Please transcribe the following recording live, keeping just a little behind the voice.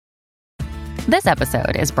This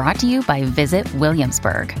episode is brought to you by Visit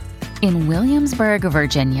Williamsburg. In Williamsburg,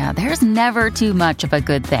 Virginia, there's never too much of a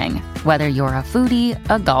good thing. Whether you're a foodie,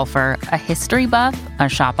 a golfer, a history buff, a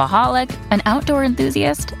shopaholic, an outdoor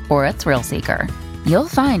enthusiast, or a thrill seeker, you'll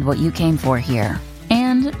find what you came for here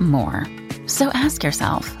and more. So ask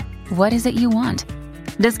yourself, what is it you want?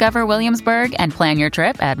 Discover Williamsburg and plan your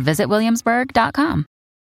trip at visitwilliamsburg.com.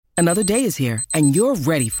 Another day is here, and you're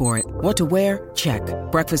ready for it. What to wear? Check.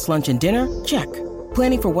 Breakfast, lunch, and dinner? Check.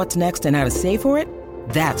 Planning for what's next and how to save for it?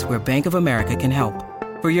 That's where Bank of America can help.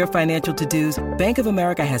 For your financial to-dos, Bank of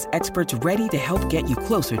America has experts ready to help get you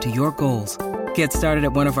closer to your goals. Get started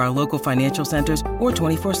at one of our local financial centers or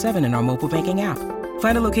 24/7 in our mobile banking app.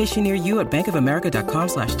 Find a location near you at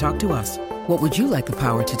bankofamerica.com/talktous. What would you like the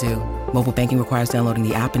power to do? Mobile banking requires downloading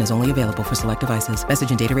the app and is only available for select devices.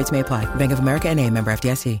 Message and data rates may apply. Bank of America N.A., member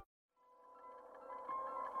FDIC.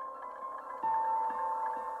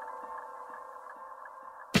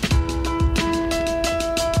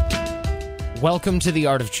 Welcome to The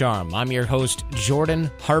Art of Charm. I'm your host,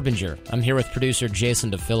 Jordan Harbinger. I'm here with producer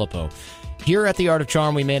Jason DeFilippo. Here at The Art of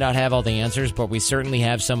Charm, we may not have all the answers, but we certainly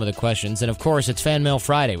have some of the questions. And of course, it's Fan Mail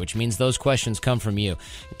Friday, which means those questions come from you.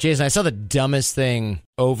 Jason, I saw the dumbest thing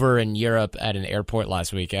over in Europe at an airport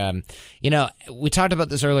last week. We talked about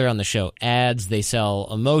this earlier on the show. Ads, they sell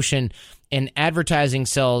emotion. And advertising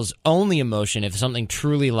sells only emotion if something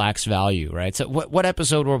truly lacks value, right? So what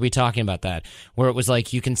episode were we talking about that? Where it was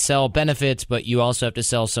like you can sell benefits, but you also have to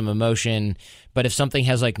sell some emotion. But if something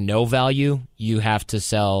has like no value, you have to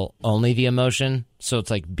sell only the emotion. So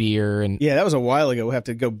it's like beer and... Yeah, that was a while ago. We'll have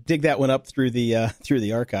to go dig that one up through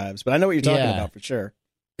the archives. But I know what you're talking about for sure.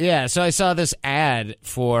 Yeah, so I saw this ad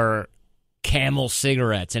for Camel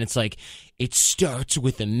cigarettes, and it's like... It starts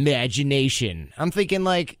with imagination. I'm thinking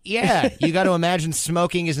like, yeah, you got to imagine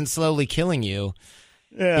smoking isn't slowly killing you.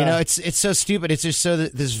 Yeah. You know, it's so stupid. It's just so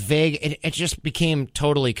this vague. It just became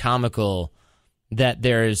totally comical that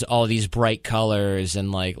there's all these bright colors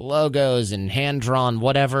and like logos and hand drawn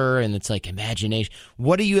whatever, and it's like imagination.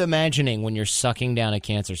 What are you imagining when you're sucking down a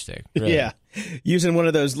cancer stick? Really? Yeah, using one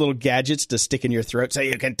of those little gadgets to stick in your throat so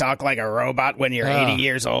you can talk like a robot when you're 80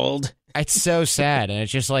 years old. It's so sad, and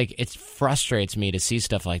it's just like it frustrates me to see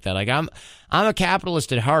stuff like that. Like I'm a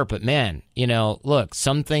capitalist at heart, but man, look,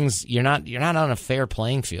 some things you're not on a fair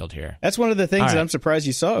playing field here. That's one of the things that I'm surprised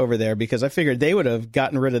you saw over there, because I figured they would have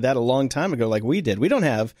gotten rid of that a long time ago, like we did. We don't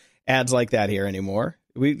have ads like that here anymore.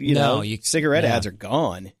 Cigarette ads are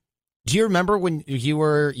gone. Do you remember when you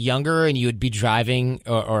were younger and you would be driving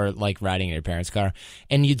or like riding in your parents' car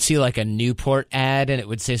and you'd see like a Newport ad and it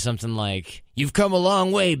would say something like, "You've come a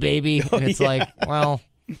long way, baby." And it's like, well,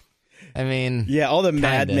 I mean. Yeah, all the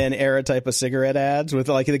Mad Men era type of cigarette ads with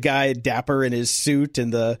like the guy dapper in his suit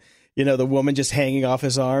and the woman just hanging off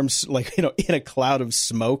his arms, like, in a cloud of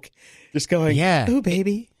smoke, just going, "Ooh,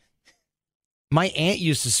 baby." My aunt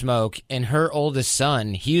used to smoke, and her oldest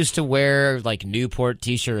son, he used to wear, like, Newport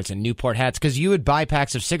T-shirts and Newport hats, because you would buy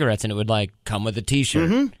packs of cigarettes, and it would, like, come with a T-shirt,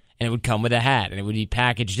 and it would come with a hat, and it would be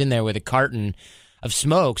packaged in there with a carton of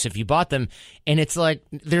smokes if you bought them. And it's like,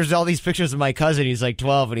 there's all these pictures of my cousin. He's, like,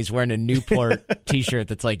 12, and he's wearing a Newport T-shirt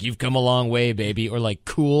that's like, "You've come a long way, baby," or, like,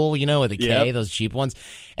 Cool, with a K, those cheap ones.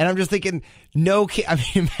 And I'm just thinking, no kid. I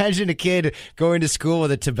mean, imagine a kid going to school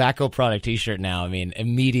with a tobacco product T-shirt now. I mean,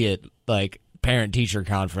 immediate, like, parent-teacher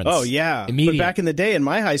conference. Oh, yeah. Immediate. But back in the day in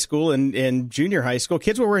my high school and junior high school,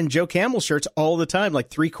 kids were wearing Joe Camel shirts all the time,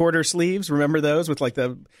 like 3/4 sleeves. Remember those with like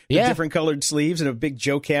the different colored sleeves and a big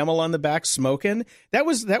Joe Camel on the back smoking? That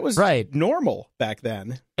was right. Normal back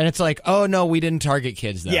then. And it's like, oh, no, we didn't target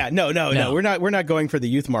kids, though. Yeah, no. We're not going for the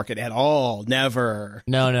youth market at all. Never.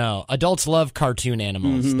 No. Adults love cartoon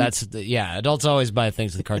animals. Adults always buy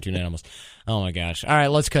things with cartoon animals. Oh, my gosh. All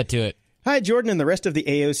right, let's cut to it. Hi, Jordan and the rest of the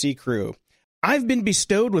AOC crew. I've been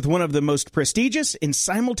bestowed with one of the most prestigious and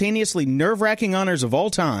simultaneously nerve-wracking honors of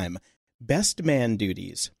all time, Best Man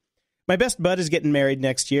duties. My best bud is getting married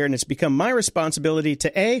next year, and it's become my responsibility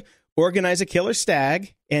to A, organize a killer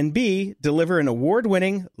stag, and B, deliver an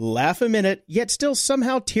award-winning, laugh-a-minute, yet still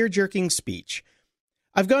somehow tear-jerking speech.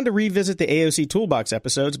 I've gone to revisit the AOC Toolbox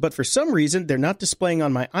episodes, but for some reason, they're not displaying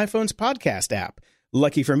on my iPhone's podcast app.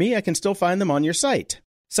 Lucky for me, I can still find them on your site.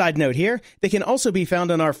 Side note here, they can also be found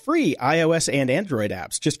on our free iOS and Android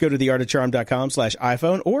apps. Just go to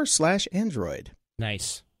theartofcharm.com/iPhone or /Android.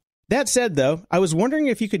 Nice. That said, though, I was wondering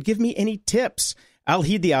if you could give me any tips. I'll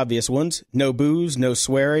heed the obvious ones. No booze, no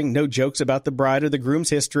swearing, no jokes about the bride or the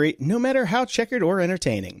groom's history, no matter how checkered or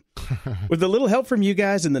entertaining. With a little help from you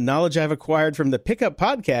guys and the knowledge I've acquired from the Pickup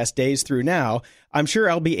Podcast days through now, I'm sure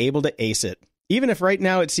I'll be able to ace it. even if right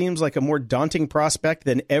now it seems like a more daunting prospect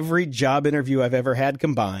than every job interview I've ever had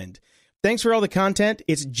combined. Thanks for all the content.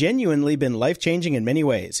 It's genuinely been life-changing in many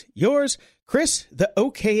ways. Yours, Chris, the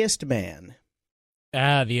okayest man.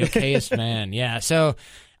 The okayest man. Yeah. So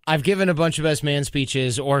I've given a bunch of best man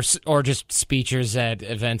speeches or just speeches at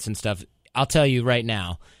events and stuff. I'll tell you right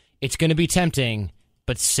now, it's going to be tempting,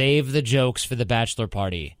 but save the jokes for the bachelor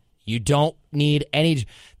party. You don't need any.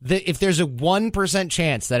 If there's a 1%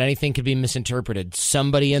 chance that anything could be misinterpreted,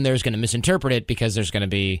 somebody in there is going to misinterpret it because there's going to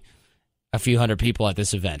be a few hundred people at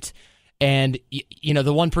this event. And, you know,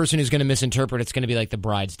 the one person who's going to misinterpret it's going to be like the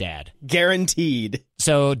bride's dad. Guaranteed.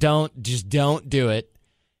 So don't do it.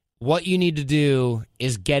 What you need to do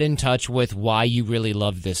is get in touch with why you really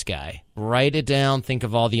love this guy. Write it down. Think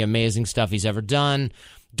of all the amazing stuff he's ever done.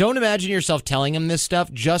 Don't imagine yourself telling him this stuff.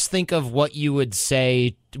 Just think of what you would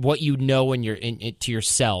say, what you know when you're in it to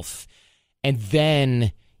yourself. And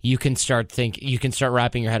then you can start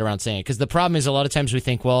wrapping your head around saying it. Because the problem is a lot of times we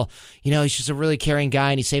think, well, you know, he's just a really caring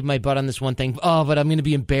guy and he saved my butt on this one thing. Oh, but I'm going to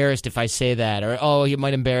be embarrassed if I say that. Or, oh, you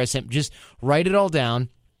might embarrass him. Just write it all down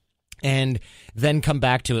and then come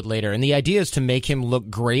back to it later. And the idea is to make him look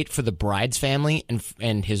great for the bride's family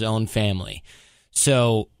and his own family.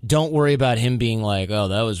 So don't worry about him being like, oh,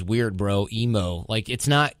 that was weird, bro, emo. Like,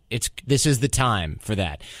 this is the time for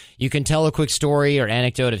that. You can tell a quick story or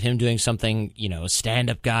anecdote of him doing something, you know, a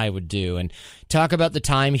stand-up guy would do, and talk about the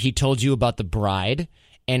time he told you about the bride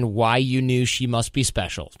and why you knew she must be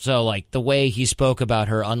special. So, like, the way he spoke about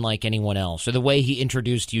her unlike anyone else, or the way he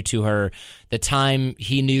introduced you to her, the time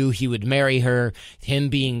he knew he would marry her, him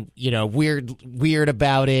being, you know, weird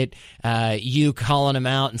about it, you calling him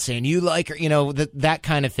out and saying you like her, you know, that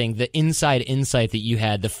kind of thing, the inside insight that you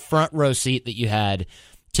had, the front row seat that you had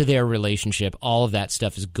to their relationship, all of that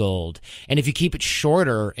stuff is gold. And if you keep it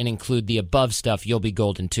shorter and include the above stuff, you'll be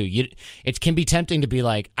golden too. It can be tempting to be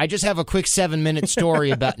like, I just have a quick 7-minute story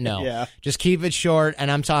about, no, Yeah. Just keep it short. And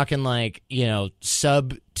I'm talking like, you know,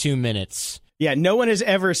 sub 2 minutes. Yeah, no one has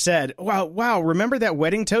ever said, wow, remember that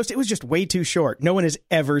wedding toast? It was just way too short. No one has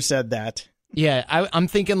ever said that. Yeah, I'm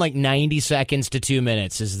thinking like 90 seconds to 2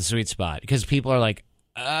 minutes is the sweet spot, because people are like,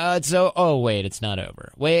 wait, it's not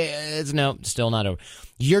over. Still not over.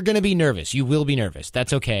 You're going to be nervous. You will be nervous.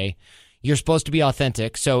 That's okay. You're supposed to be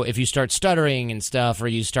authentic. So if you start stuttering and stuff, or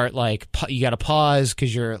you start like, you got to pause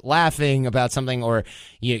because you're laughing about something, or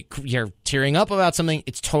you're tearing up about something,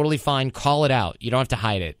 it's totally fine. Call it out. You don't have to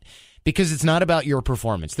hide it, because it's not about your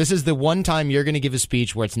performance. This is the one time you're going to give a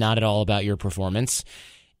speech where it's not at all about your performance.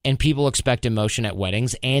 And people expect emotion at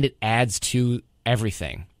weddings, and it adds to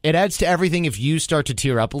everything. It adds to everything if you start to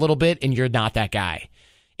tear up a little bit and you're not that guy.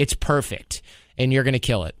 It's perfect, and you're going to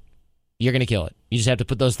kill it. You're going to kill it. You just have to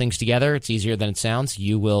put those things together. It's easier than it sounds.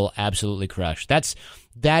 You will absolutely crush.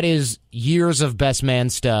 That is years of best man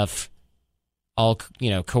stuff, all, you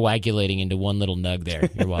know, coagulating into one little nug there.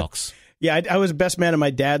 You're welcome. Yeah, I was best man at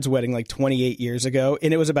my dad's wedding like 28 years ago,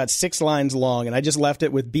 and it was about 6 lines long, and I just left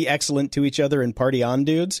it with "be excellent to each other and party on,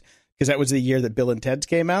 dudes," because that was the year that Bill and Ted's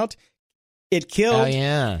came out. It killed, oh,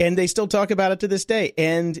 yeah. And they still talk about it to this day,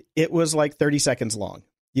 and it was like 30 seconds long.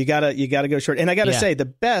 You gotta go short. And I gotta say, the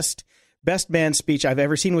best man speech I've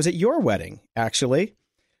ever seen was at your wedding, actually,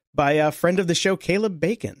 by a friend of the show, Caleb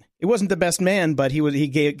Bacon. It wasn't the best man, but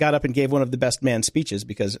he got up and gave one of the best man speeches,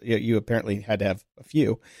 because you apparently had to have a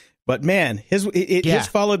few. But man, his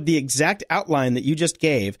followed the exact outline that you just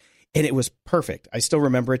gave, and it was perfect. I still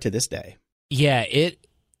remember it to this day. Yeah,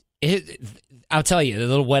 I'll tell you, the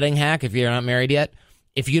little wedding hack, if you're not married yet,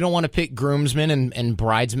 if you don't want to pick groomsmen and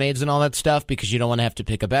bridesmaids and all that stuff because you don't want to have to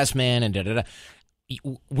pick a best man and da-da-da,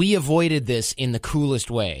 we avoided this in the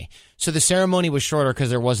coolest way. So the ceremony was shorter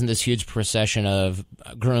because there wasn't this huge procession of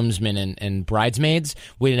groomsmen and bridesmaids.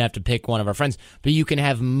 We didn't have to pick one of our friends, but you can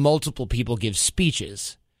have multiple people give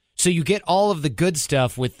speeches. So you get all of the good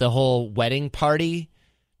stuff with the whole wedding party,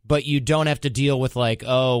 but you don't have to deal with like,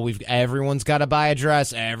 oh, everyone's got to buy a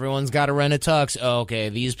dress, everyone's got to rent a tux. Oh, okay,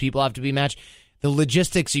 these people have to be matched. The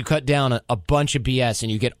logistics, you cut down a bunch of BS,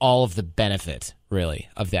 and you get all of the benefit, really,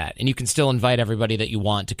 of that. And you can still invite everybody that you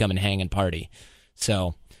want to come and hang and party.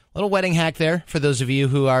 So, little wedding hack there for those of you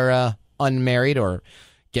who are unmarried or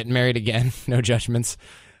getting married again. No judgments.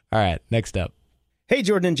 All right, next up. Hey,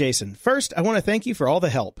 Jordan and Jason. First, I want to thank you for all the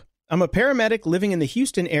help. I'm a paramedic living in the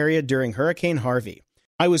Houston area during Hurricane Harvey.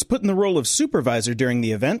 I was put in the role of supervisor during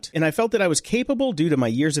the event, and I felt that I was capable due to my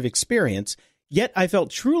years of experience, yet I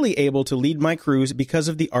felt truly able to lead my crews because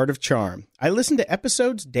of the Art of Charm. I listen to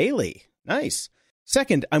episodes daily. Nice.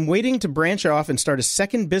 Second, I'm waiting to branch off and start a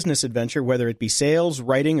second business adventure, whether it be sales,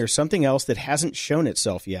 writing, or something else that hasn't shown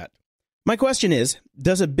itself yet. My question is,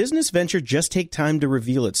 does a business venture just take time to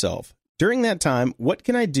reveal itself? During that time, what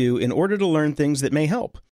can I do in order to learn things that may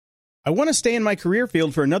help? I want to stay in my career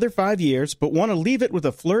field for another 5 years, but want to leave it with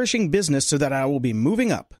a flourishing business so that I will be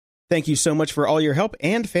moving up. Thank you so much for all your help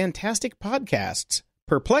and fantastic podcasts.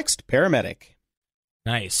 Perplexed Paramedic.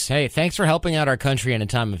 Nice. Hey, thanks for helping out our country in a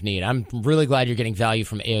time of need. I'm really glad you're getting value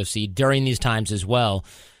from AOC during these times as well.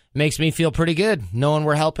 Makes me feel pretty good knowing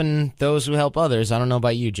we're helping those who help others. I don't know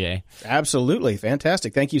about you, Jay. Absolutely.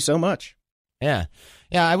 Fantastic. Thank you so much. Yeah.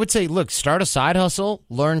 Yeah, I would say, look, start a side hustle,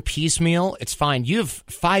 learn piecemeal. It's fine. You have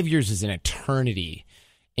 5 years is an eternity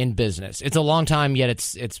in business. It's a long time, yet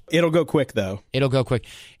it's It'll go quick, though. It'll go quick.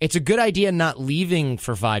 It's a good idea not leaving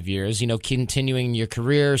for 5 years, continuing your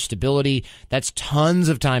career, stability. That's tons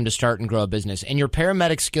of time to start and grow a business. And your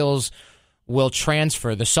paramedic skills will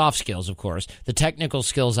transfer, the soft skills, of course. The technical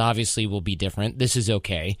skills obviously will be different. This is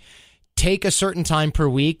okay. Take a certain time per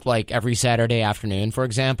week, like every Saturday afternoon, for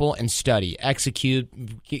example, and study, execute,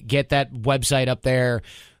 get that website up there,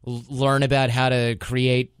 learn about how to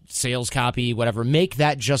create sales copy, whatever. Make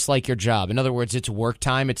that just like your job. In other words, it's work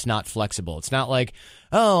time. It's not flexible. It's not like,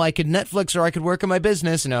 oh, I could Netflix or I could work on my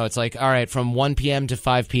business. No, it's like, all right, from 1 p.m. to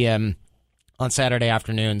 5 p.m., on Saturday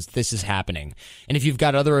afternoons, this is happening. And if you've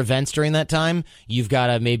got other events during that time, you've got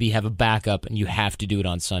to maybe have a backup and you have to do it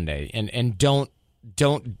on Sunday. And don't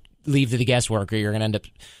leave to the guesswork or you're going to end up,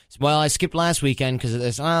 well, I skipped last weekend because of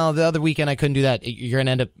this. Oh, the other weekend I couldn't do that. You're going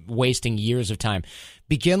to end up wasting years of time.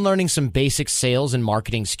 Begin learning some basic sales and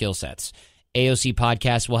marketing skill sets. AOC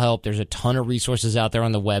Podcast will help. There's a ton of resources out there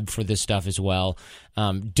on the web for this stuff as well.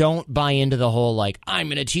 Don't buy into the whole, like, I'm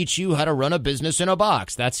going to teach you how to run a business in a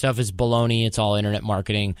box. That stuff is baloney. It's all internet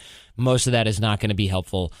marketing. Most of that is not going to be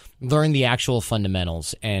helpful. Learn the actual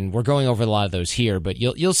fundamentals. And we're going over a lot of those here, but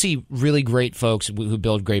you'll see really great folks who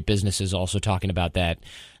build great businesses also talking about that.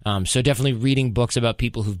 So definitely reading books about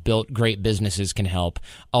people who've built great businesses can help.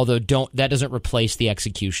 Although that doesn't replace the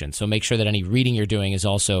execution. So make sure that any reading you're doing is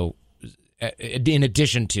also in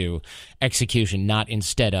addition to execution, not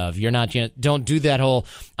instead of. You're not, don't do that whole,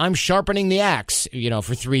 I'm sharpening the axe,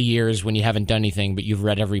 for 3 years when you haven't done anything, but you've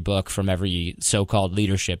read every book from every so-called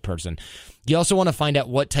leadership person. You also want to find out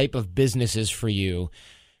what type of business is for you.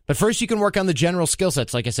 But first, you can work on the general skill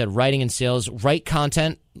sets. Like I said, writing and sales, write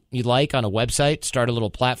content you like on a website, start a little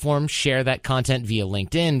platform, share that content via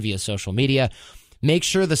LinkedIn, via social media. Make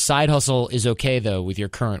sure the side hustle is okay, though, with your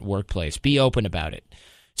current workplace. Be open about it.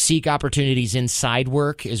 Seek opportunities inside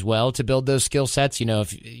work as well to build those skill sets.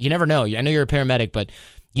 If you never know. I know you're a paramedic, but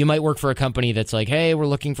you might work for a company that's like, hey, we're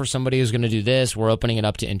looking for somebody who's going to do this. We're opening it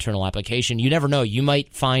up to internal application. You never know. You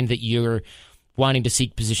might find that you're wanting to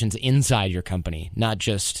seek positions inside your company, not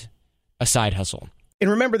just a side hustle. And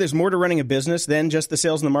remember, there's more to running a business than just the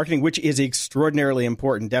sales and the marketing, which is extraordinarily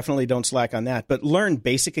important. Definitely don't slack on that. But learn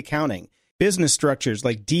basic accounting. Business structures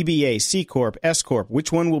like DBA, C Corp, S Corp,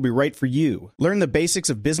 which one will be right for you? Learn the basics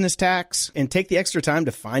of business tax and take the extra time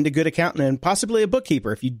to find a good accountant and possibly a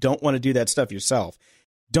bookkeeper if you don't want to do that stuff yourself.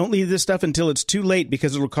 Don't leave this stuff until it's too late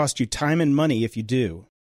because it'll cost you time and money if you do.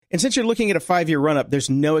 And since you're looking at a 5-year run-up, there's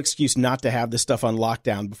no excuse not to have this stuff on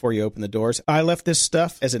lockdown before you open the doors. I left this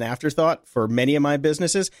stuff as an afterthought for many of my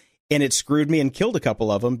businesses, and it screwed me and killed a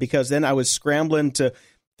couple of them because then I was scrambling to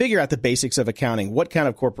figure out the basics of accounting. What kind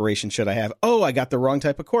of corporation should I have? Oh, I got the wrong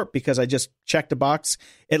type of corp because I just checked a box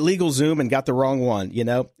at LegalZoom and got the wrong one.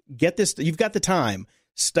 Get this. You've got the time.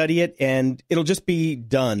 Study it, and it'll just be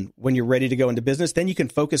done when you're ready to go into business. Then you can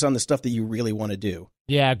focus on the stuff that you really want to do.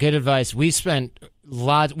 Yeah, good advice. We've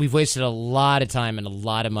wasted a lot of time and a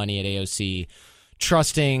lot of money at AOC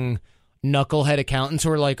trusting knucklehead accountants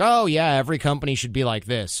who are like, oh yeah, every company should be like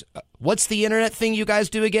this. What's the internet thing you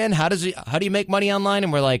guys do again? How do you make money online?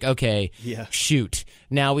 And we're like, okay, yeah. Shoot.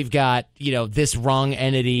 Now we've got, this wrong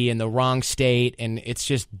entity in the wrong state, and it's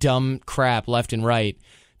just dumb crap left and right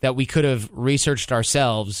that we could have researched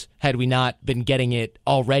ourselves had we not been getting it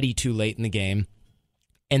already too late in the game.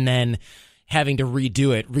 And then having to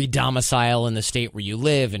redo it, re-domicile in the state where you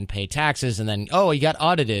live and pay taxes, and then, oh, you got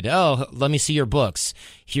audited. Oh, let me see your books.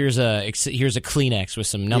 Here's a Kleenex with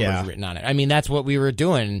some numbers written on it. I mean, that's what we were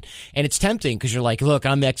doing, and it's tempting because you're like, look,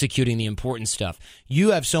 I'm executing the important stuff. You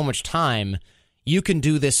have so much time, you can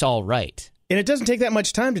do this all right. And it doesn't take that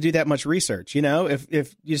much time to do that much research.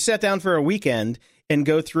 If you sat down for a weekend and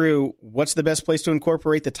go through what's the best place to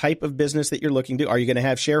incorporate the type of business that you're looking to. Are you going to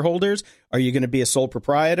have shareholders? Are you going to be a sole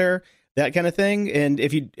proprietor? That kind of thing. And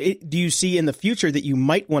do you see in the future that you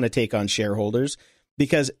might want to take on shareholders?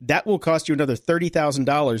 Because that will cost you another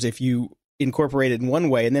 $30,000 if you incorporated in one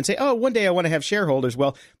way and then say, oh, one day I want to have shareholders.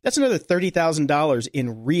 Well, that's another $30,000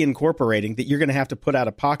 in reincorporating that you're going to have to put out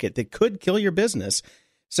of pocket that could kill your business.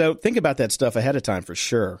 So think about that stuff ahead of time for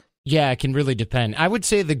sure. Yeah, it can really depend. I would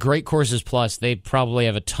say the Great Courses Plus, they probably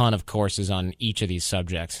have a ton of courses on each of these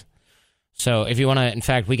subjects. So if you want to, in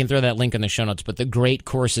fact, we can throw that link in the show notes, but the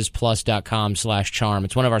greatcoursesplus.com/charm.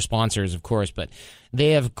 It's one of our sponsors, of course, but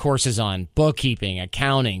they have courses on bookkeeping,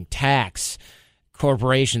 accounting, tax,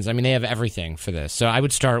 corporations. I mean, they have everything for this. So I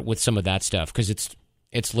would start with some of that stuff because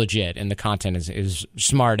it's legit and the content is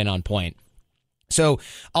smart and on point. So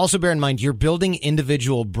also bear in mind, you're building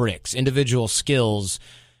individual bricks, individual skills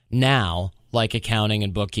now, like accounting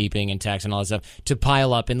and bookkeeping and tax and all that stuff, to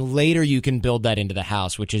pile up, and later you can build that into the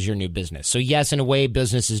house, which is your new business. So yes, in a way,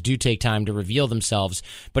 businesses do take time to reveal themselves,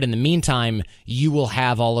 but in the meantime, you will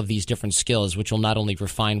have all of these different skills, which will not only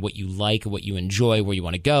refine what you like, what you enjoy, where you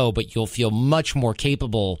want to go, but you'll feel much more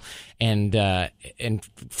capable, and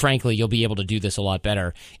frankly, you'll be able to do this a lot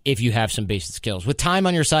better if you have some basic skills. With time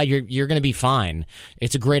on your side, you're going to be fine.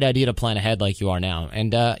 It's a great idea to plan ahead like you are now,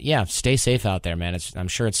 and yeah, stay safe out there, man. I'm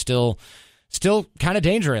sure it's still kind of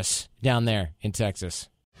dangerous down there in Texas.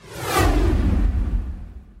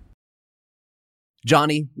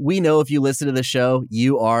 Johnny, we know if you listen to the show,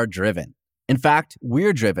 you are driven. In fact,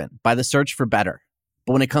 we're driven by the search for better.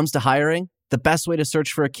 But when it comes to hiring, the best way to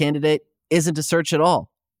search for a candidate isn't to search at all.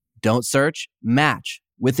 Don't search, match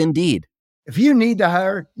with Indeed. If you need to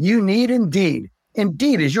hire, you need Indeed.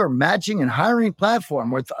 Indeed is your matching and hiring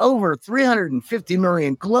platform with over 350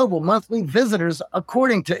 million global monthly visitors,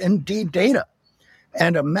 according to Indeed data,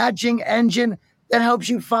 and a matching engine that helps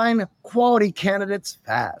you find quality candidates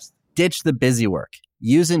fast. Ditch the busy work.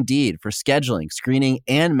 Use Indeed for scheduling, screening,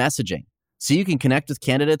 and messaging so you can connect with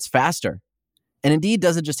candidates faster. And Indeed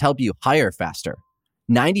doesn't just help you hire faster.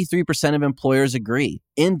 93% of employers agree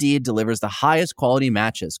Indeed delivers the highest quality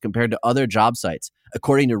matches compared to other job sites,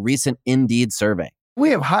 according to a recent Indeed survey. We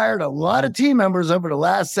have hired a lot of team members over the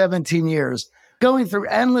last 17 years. Going through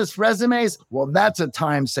endless resumes, well, that's a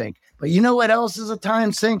time sink. But you know what else is a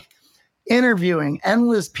time sink? Interviewing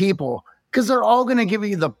endless people, because they're all going to give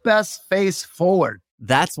you the best face forward.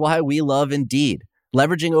 That's why we love Indeed,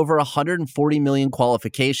 leveraging over 140 million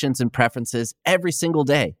qualifications and preferences every single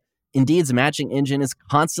day. Indeed's matching engine is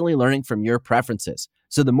constantly learning from your preferences.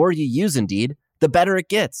 So the more you use Indeed, the better it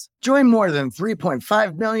gets. Join more than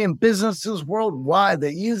 3.5 million businesses worldwide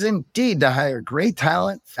that use Indeed to hire great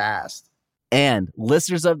talent fast. And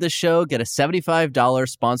listeners of this show get a $75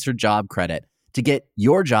 sponsored job credit to get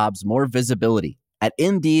your jobs more visibility at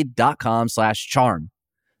Indeed.com/charm.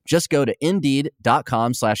 Just go to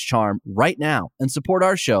Indeed.com/charm right now and support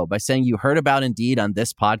our show by saying you heard about Indeed on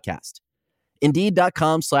this podcast.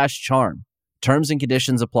 Indeed.com/charm. Terms and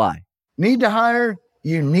conditions apply. Need to hire?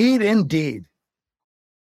 You need Indeed.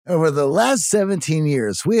 Over the last 17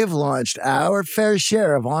 years, we have launched our fair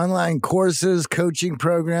share of online courses, coaching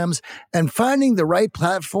programs, and finding the right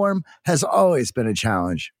platform has always been a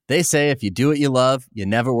challenge. They say if you do what you love, you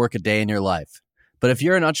never work a day in your life. But if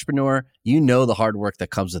you're an entrepreneur, you know the hard work that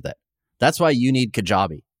comes with it. That's why you need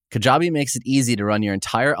Kajabi. Kajabi makes it easy to run your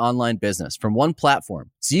entire online business from one platform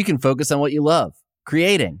so you can focus on what you love,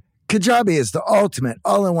 creating. Kajabi is the ultimate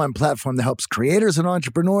all-in-one platform that helps creators and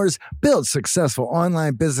entrepreneurs build successful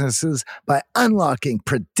online businesses by unlocking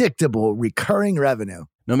predictable, recurring revenue.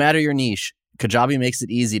 No matter your niche, Kajabi makes it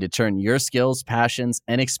easy to turn your skills, passions,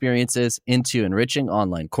 and experiences into enriching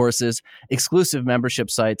online courses, exclusive membership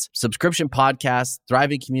sites, subscription podcasts,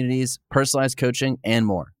 thriving communities, personalized coaching, and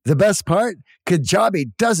more. The best part?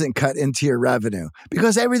 Kajabi doesn't cut into your revenue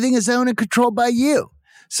because everything is owned and controlled by you.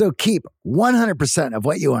 So keep 100% of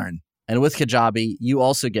what you earn. And with Kajabi, you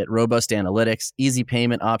also get robust analytics, easy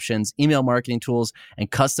payment options, email marketing tools, and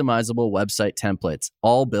customizable website templates,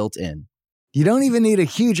 all built in. You don't even need a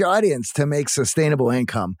huge audience to make sustainable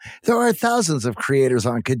income. There are thousands of creators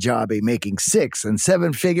on Kajabi making 6 and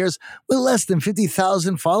 7 figures with less than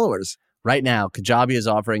 50,000 followers. Right now, Kajabi is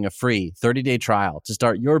offering a free 30-day trial to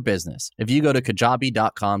start your business if you go to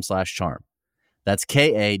kajabi.com/charm. That's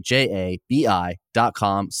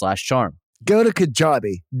KAJABI.com/charm. Go to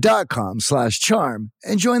kajabi.com/charm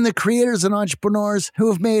and join the creators and entrepreneurs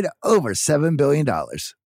who have made over $7 billion.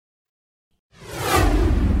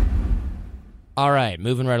 All right,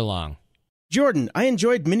 moving right along. Jordan, I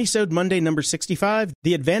enjoyed Minisode Monday number 65,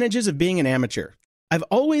 The Advantages of Being an Amateur. I've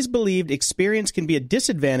always believed experience can be a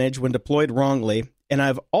disadvantage when deployed wrongly, and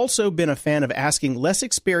I've also been a fan of asking less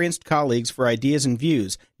experienced colleagues for ideas and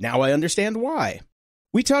views. Now I understand why.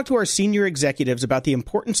 We talked to our senior executives about the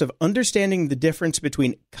importance of understanding the difference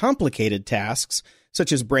between complicated tasks,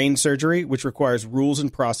 such as brain surgery, which requires rules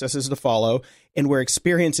and processes to follow, and where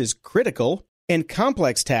experience is critical, and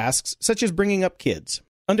complex tasks, such as bringing up kids.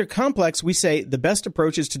 Under complex, we say the best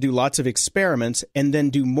approach is to do lots of experiments and then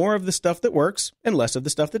do more of the stuff that works and less of the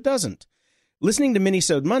stuff that doesn't. Listening to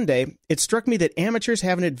Minisode Monday, it struck me that amateurs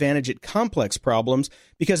have an advantage at complex problems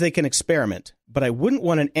because they can experiment, but I wouldn't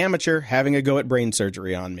want an amateur having a go at brain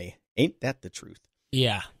surgery on me. Ain't that the truth?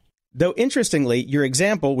 Yeah. Though interestingly, your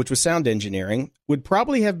example, which was sound engineering, would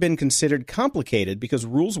probably have been considered complicated because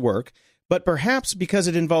rules work, but perhaps because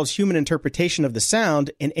it involves human interpretation of the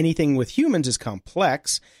sound and anything with humans is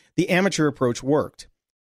complex, the amateur approach worked.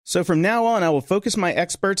 So from now on, I will focus my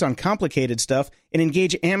experts on complicated stuff and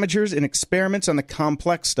engage amateurs in experiments on the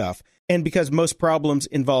complex stuff. And because most problems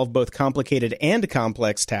involve both complicated and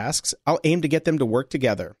complex tasks, I'll aim to get them to work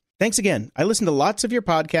together. Thanks again. I listen to lots of your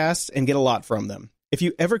podcasts and get a lot from them. If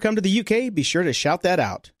you ever come to the UK, be sure to shout that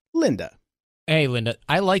out. Linda. Hey, Linda.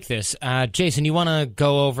 I like this. Jason, you want to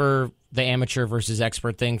go over the amateur versus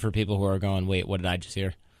expert thing for people who are going, wait, what did I just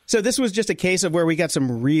hear? So this was just a case of where we got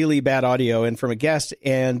some really bad audio in from a guest,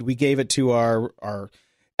 and we gave it to our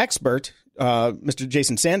expert, Mr.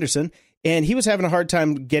 Jason Sanderson, and he was having a hard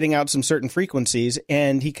time getting out some certain frequencies,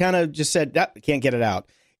 and he kind of just said, can't get it out.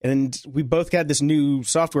 And we both had this new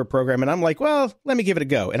software program, and I'm like, well, let me give it a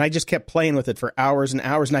go. And I just kept playing with it for hours and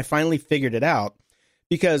hours, and I finally figured it out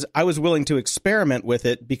because I was willing to experiment with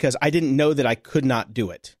it because I didn't know that I could not do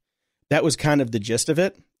it. That was kind of the gist of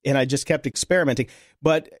it. And I just kept experimenting.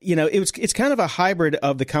 But, you know, it's kind of a hybrid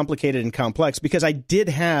of the complicated and complex because I've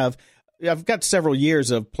got several years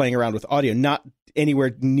of playing around with audio, not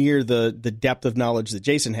anywhere near the depth of knowledge that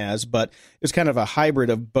Jason has, but it was kind of a hybrid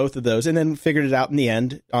of both of those and then figured it out in the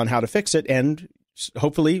end on how to fix it. And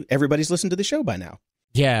hopefully everybody's listened to the show by now.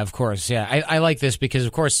 Yeah, of course. Yeah, I like this because,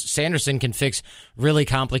 of course, Sanderson can fix really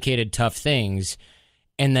complicated, tough things.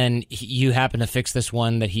 And then you happen to fix this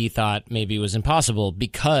one that he thought maybe was impossible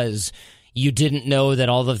because you didn't know that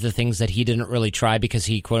all of the things that he didn't really try because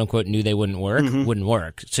he, quote unquote, knew they wouldn't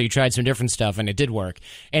work. So you tried some different stuff and it did work.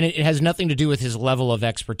 And it has nothing to do with his level of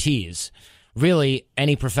expertise. Really,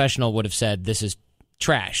 any professional would have said this is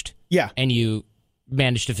trashed. Yeah. And you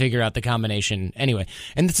managed to figure out the combination anyway.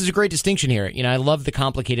 And this is a great distinction here. You know, I love the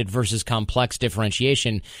complicated versus complex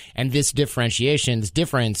differentiation. And this difference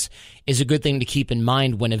is a good thing to keep in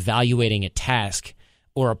mind when evaluating a task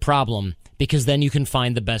or a problem, because then you can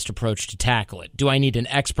find the best approach to tackle it. Do I need an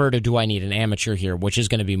expert or do I need an amateur here, which is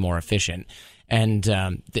going to be more efficient? And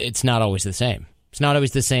it's not always the same. It's not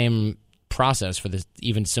always the same process for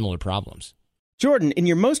even similar problems. Jordan, in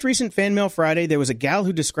your most recent Fan Mail Friday, there was a gal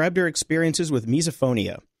who described her experiences with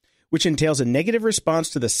misophonia, which entails a negative response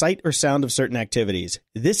to the sight or sound of certain activities.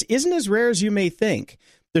 This isn't as rare as you may think.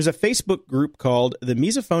 There's a Facebook group called the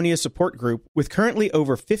Misophonia Support Group with currently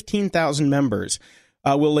over 15,000 members.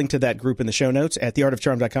 We'll link to that group in the show notes at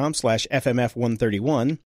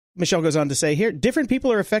theartofcharm.com/FMF131. Michelle goes on to say here, different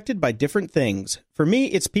people are affected by different things. For me,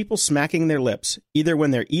 it's people smacking their lips, either when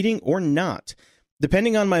they're eating or not.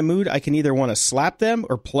 Depending on my mood, I can either want to slap them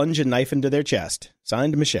or plunge a knife into their chest.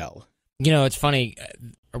 Signed, Michelle. You know, it's funny.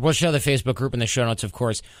 We'll show the Facebook group in the show notes, of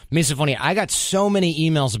course. Misophonia. I got so many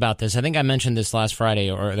emails about this. I think I mentioned this last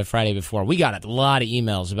Friday or the Friday before. We got a lot of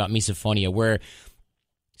emails about misophonia where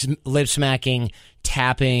lip smacking,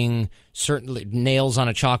 tapping, certainly nails on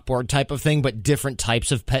a chalkboard type of thing, but different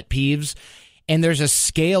types of pet peeves. And there's a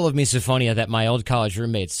scale of misophonia that my old college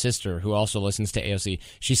roommate's sister, who also listens to AOC,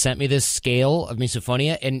 she sent me this scale of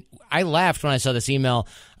misophonia, and I laughed when I saw this email.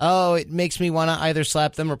 Oh, it makes me want to either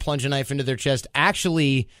slap them or plunge a knife into their chest.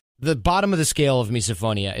 Actually, the bottom of the scale of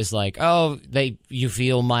misophonia is like, you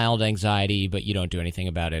feel mild anxiety, but you don't do anything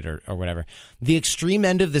about it or whatever. The extreme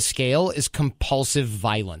end of the scale is compulsive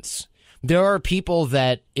violence. There are people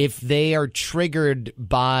that if they are triggered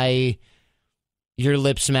by your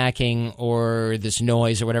lip smacking or this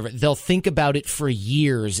noise or whatever, they'll think about it for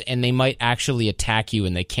years and they might actually attack you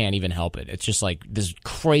and they can't even help it. It's just like this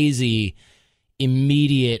crazy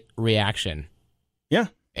immediate reaction. Yeah.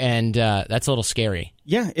 And that's a little scary.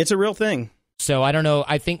 Yeah, it's a real thing. So I don't know.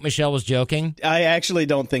 I think Michelle was joking. I actually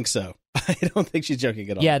don't think so. I don't think she's joking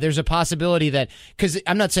at all. Yeah, there's a possibility that, because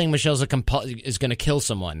I'm not saying Michelle's is going to kill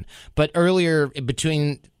someone, but earlier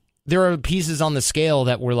there are pieces on the scale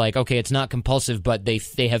that were like, okay, it's not compulsive, but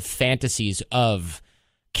they have fantasies of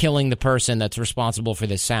killing the person that's responsible for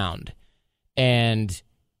this sound. And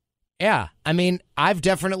yeah, I mean, I've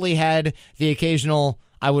definitely had the occasional,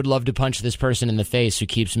 I would love to punch this person in the face who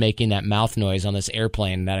keeps making that mouth noise on this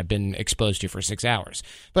airplane that I've been exposed to for 6 hours,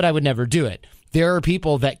 but I would never do it. There are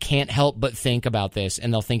people that can't help but think about this,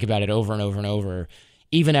 and they'll think about it over and over and over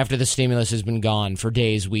even after the stimulus has been gone for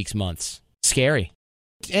days, weeks, months. Scary.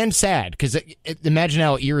 And sad, because imagine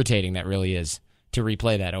how irritating that really is to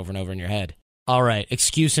replay that over and over in your head. All right,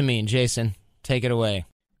 excuse-a-mean. Jason, take it away.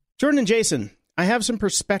 Jordan and Jason, I have some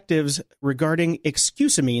perspectives regarding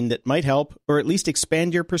excuse-a-mean that might help, or at least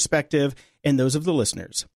expand your perspective and those of the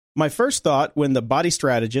listeners. My first thought when the body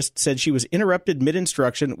strategist said she was interrupted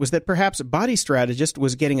mid-instruction was that perhaps body strategist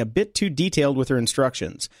was getting a bit too detailed with her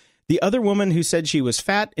instructions. The other woman who said she was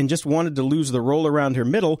fat and just wanted to lose the roll around her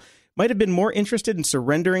middle might have been more interested in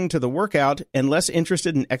surrendering to the workout and less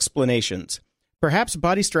interested in explanations. Perhaps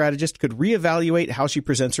body strategist could reevaluate how she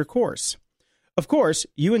presents her course. Of course,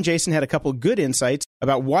 you and Jason had a couple good insights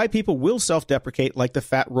about why people will self-deprecate like the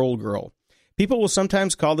fat roll girl. People will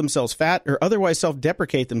sometimes call themselves fat or otherwise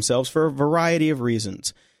self-deprecate themselves for a variety of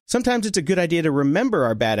reasons. Sometimes it's a good idea to remember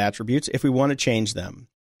our bad attributes if we want to change them.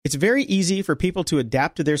 It's very easy for people to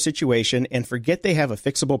adapt to their situation and forget they have a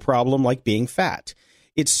fixable problem like being fat.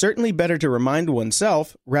 It's certainly better to remind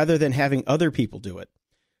oneself rather than having other people do it.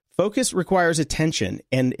 Focus requires attention,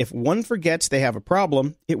 and if one forgets they have a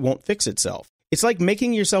problem, it won't fix itself. It's like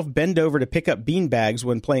making yourself bend over to pick up beanbags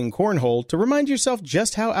when playing cornhole to remind yourself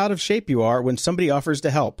just how out of shape you are when somebody offers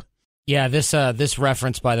to help. Yeah, this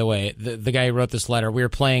reference, by the way, the guy who wrote this letter, we were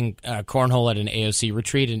playing cornhole at an AOC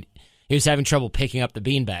retreat, and he was having trouble picking up the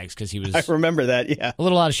beanbags because he was I remember that, yeah. a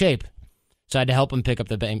little out of shape. So I had to help him pick up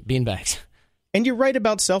the beanbags. And you're right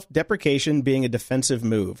about self-deprecation being a defensive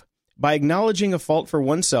move. By acknowledging a fault for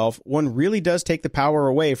oneself, one really does take the power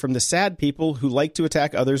away from the sad people who like to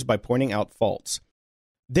attack others by pointing out faults.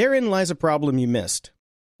 Therein lies a problem you missed.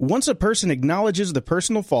 Once a person acknowledges the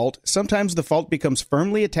personal fault, sometimes the fault becomes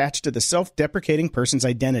firmly attached to the self-deprecating person's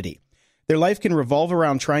identity. Their life can revolve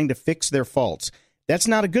around trying to fix their faults. That's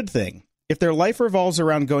not a good thing. If their life revolves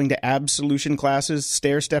around going to abs solution classes,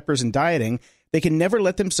 stair-steppers, and dieting, they can never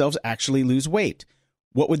let themselves actually lose weight.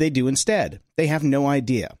 What would they do instead? They have no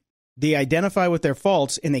idea. They identify with their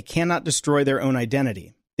faults, and they cannot destroy their own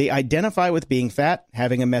identity. They identify with being fat,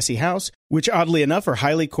 having a messy house, which oddly enough are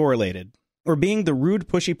highly correlated, or being the rude,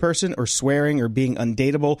 pushy person, or swearing, or being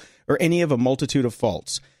undateable, or any of a multitude of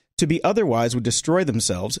faults. To be otherwise would destroy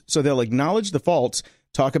themselves, so they'll acknowledge the faults,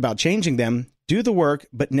 talk about changing them, do the work,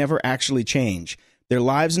 but never actually change. Their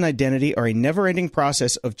lives and identity are a never-ending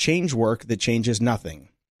process of change work that changes nothing.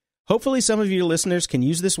 Hopefully some of you listeners can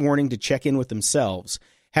use this warning to check in with themselves.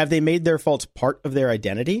 Have they made their faults part of their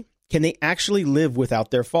identity? Can they actually live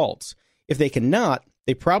without their faults? If they cannot,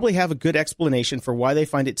 they probably have a good explanation for why they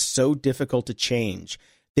find it so difficult to change.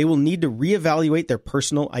 They will need to reevaluate their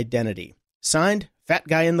personal identity. Signed, Fat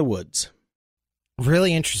Guy in the Woods.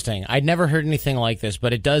 Really interesting. I'd never heard anything like this,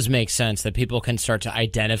 but it does make sense that people can start to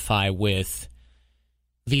identify with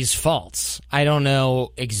these faults. I don't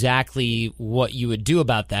know exactly what you would do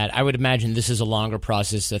about that. I would imagine this is a longer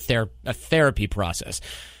process, a therapy process,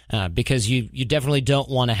 because you definitely don't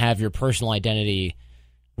want to have your personal identity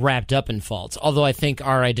wrapped up in faults. Although I think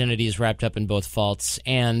our identity is wrapped up in both faults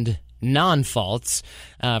and non-faults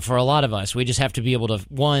for a lot of us. We just have to be able to,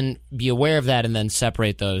 one, be aware of that and then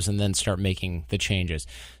separate those and then start making the changes.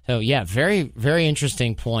 So yeah, very, very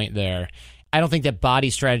interesting point there. I don't think that body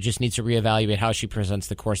strategist needs to reevaluate how she presents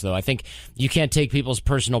the course, though. I think you can't take people's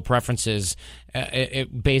personal preferences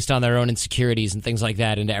based on their own insecurities and things like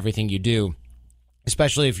that into everything you do,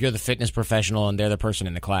 especially if you're the fitness professional and they're the person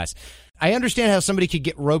in the class. I understand how somebody could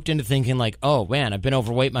get roped into thinking like, oh, man, I've been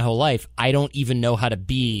overweight my whole life. I don't even know how to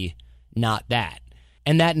be not that.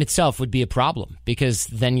 And that in itself would be a problem because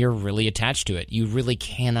then you're really attached to it. You really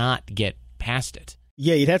cannot get past it.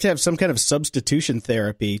 Yeah, you'd have to have some kind of substitution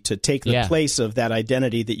therapy to take the place of that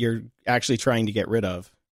identity that you're actually trying to get rid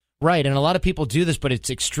of. Right, and a lot of people do this, but it's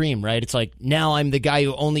extreme, right? It's like, now I'm the guy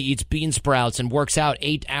who only eats bean sprouts and works out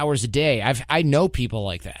 8 hours a day. I know people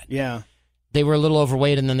like that. Yeah. They were a little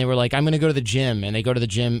overweight, and then they were like, I'm going to go to the gym, and they go to the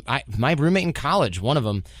gym. My roommate in college, one of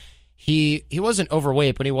them, he wasn't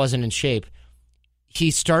overweight, but he wasn't in shape. He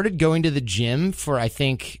started going to the gym for, I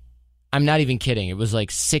think, I'm not even kidding. It was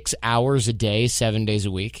like 6 hours a day, 7 days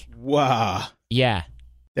a week. Wow. Yeah.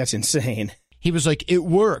 That's insane. He was like, it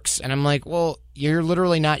works. And I'm like, well, you're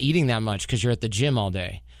literally not eating that much because you're at the gym all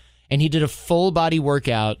day. And he did a full body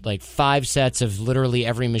workout, like 5 sets of literally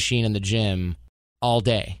every machine in the gym all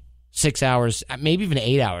day. 6 hours, maybe even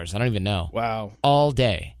 8 hours. I don't even know. Wow. All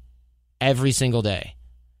day. Every single day.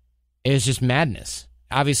 It was just madness.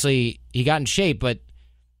 Obviously, he got in shape, but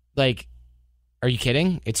like, are you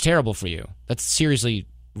kidding? It's terrible for you. That's seriously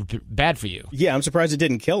bad for you. Yeah, I'm surprised it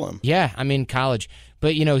didn't kill him. Yeah, I mean, college.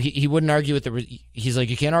 But, you know, he wouldn't argue with he's like,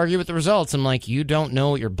 you can't argue with the results. I'm like, you don't know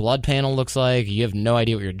what your blood panel looks like. You have no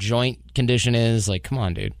idea what your joint condition is. Like, come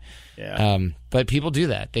on, dude. Yeah. But people do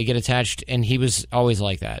that. They get attached, and he was always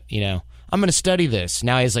like that, you know. I'm going to study this.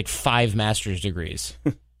 Now he has like 5 master's degrees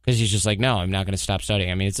because he's just like, no, I'm not going to stop studying.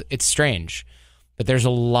 I mean, it's strange. But there's a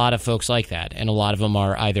lot of folks like that, and a lot of them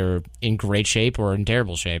are either in great shape or in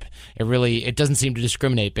terrible shape. It doesn't seem to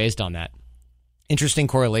discriminate based on that. Interesting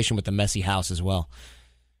correlation with the messy house as well.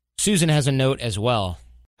 Susan has a note as well.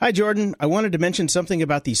 Hi, Jordan. I wanted to mention something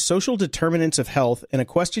about the social determinants of health and a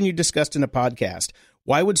question you discussed in a podcast.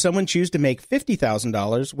 Why would someone choose to make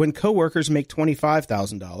 $50,000 when coworkers make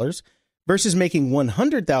 $25,000 versus making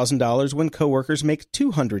 $100,000 when coworkers make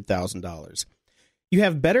 $200,000? You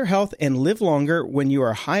have better health and live longer when you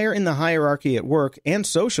are higher in the hierarchy at work and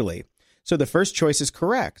socially, so the first choice is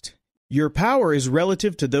correct. Your power is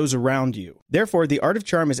relative to those around you. Therefore, the Art of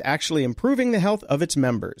Charm is actually improving the health of its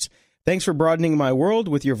members. Thanks for broadening my world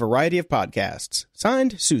with your variety of podcasts.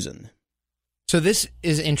 Signed, Susan. So this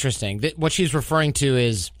is interesting. What she's referring to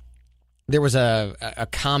is there was a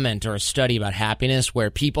comment or a study about happiness where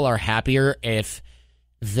people are happier if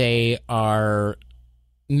they are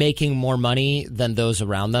making more money than those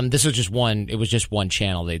around them. This was just one. It was just one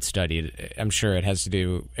channel they'd studied. I'm sure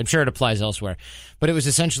it applies elsewhere. But it was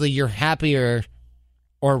essentially you're happier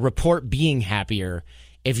or report being happier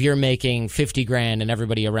if you're making 50 grand and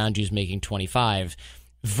everybody around you is making 25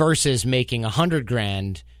 versus making 100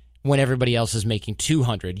 grand when everybody else is making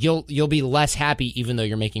 200. You'll be less happy even though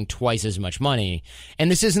you're making twice as much money.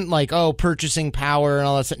 And this isn't like, oh, purchasing power and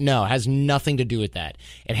all that stuff. No, it has nothing to do with that.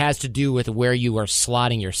 It has to do with where you are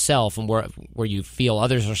slotting yourself and where you feel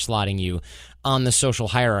others are slotting you on the social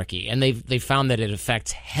hierarchy. And they found that it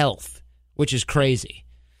affects health, which is crazy.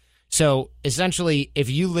 So essentially, if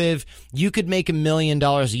you could make $1 million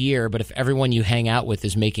a year, but if everyone you hang out with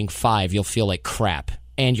is making 5, you'll feel like crap.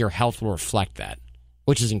 And your health will reflect that,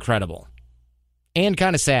 which is incredible and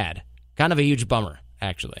kind of sad. Kind of a huge bummer,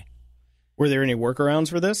 actually. Were there any workarounds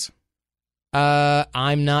for this?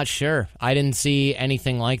 I'm not sure. I didn't see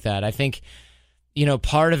anything like that. I think,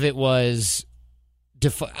 part of it was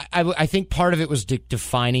I think part of it was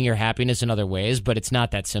defining your happiness in other ways, but it's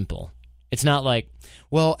not that simple. It's not like,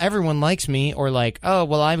 well, everyone likes me, or like, oh,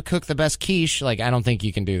 well, I cook the best quiche. Like, I don't think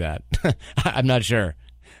you can do that. I'm not sure.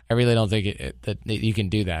 I really don't think that you can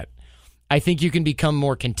do that. I think you can become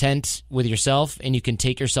more content with yourself, and you can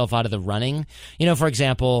take yourself out of the running. For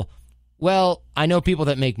example, well, I know people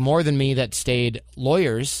that make more than me that stayed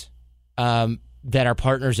lawyers, that are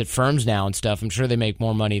partners at firms now and stuff. I'm sure they make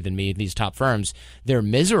more money than me, these top firms. They're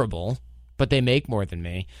miserable, but they make more than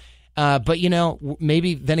me. But,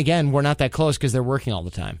 maybe then again, we're not that close because they're working all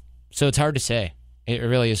the time. So it's hard to say. It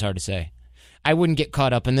really is hard to say. I wouldn't get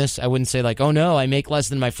caught up in this. I wouldn't say like, oh, no, I make less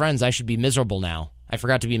than my friends. I should be miserable now. I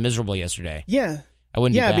forgot to be miserable yesterday. Yeah. I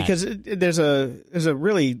wouldn't do that. Because there's a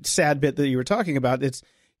really sad bit that you were talking about. It's,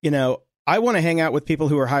 I want to hang out with people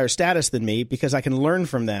who are higher status than me because I can learn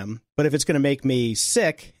from them. But if it's going to make me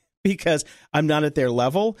sick because I'm not at their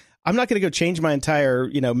level, I'm not going to go change my entire,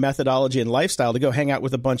 methodology and lifestyle to go hang out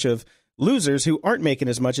with a bunch of losers who aren't making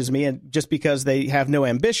as much as me, and just because they have no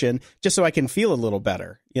ambition, just so I can feel a little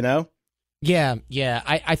better, Yeah.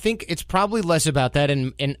 I think it's probably less about that,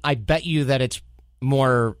 and I bet you that it's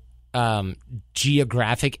more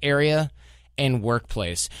geographic area and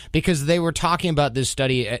workplace, because they were talking about this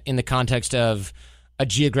study in the context of a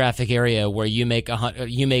geographic area where you make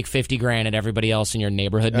 50 grand and everybody else in your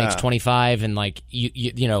neighborhood makes 25, and like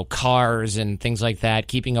you cars and things like that,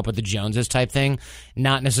 keeping up with the Joneses type thing,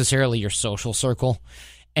 not necessarily your social circle.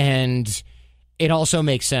 And it also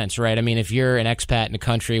makes sense, right? I mean, if you're an expat in a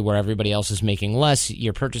country where everybody else is making less,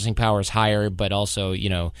 your purchasing power is higher, but also,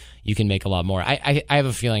 you can make a lot more. I have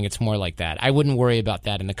a feeling it's more like that. I wouldn't worry about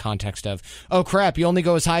that in the context of, oh, crap, you only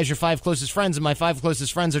go as high as your 5 closest friends, and my 5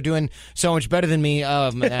 closest friends are doing so much better than me.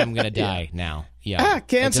 I'm going to die now. Yeah.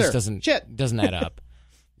 Cancer. It just doesn't add up.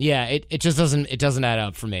 Yeah, it just doesn't add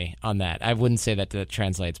up for me on that. I wouldn't say that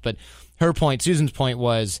translates. But her point, Susan's point,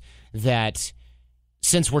 was that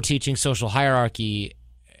since we're teaching social hierarchy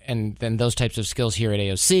and then those types of skills here at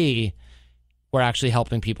AOC, we're actually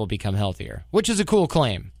helping people become healthier, which is a cool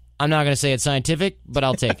claim. I'm not going to say it's scientific, but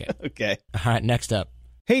I'll take it. Okay. All right, next up.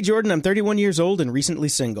 Hey, Jordan, I'm 31 years old and recently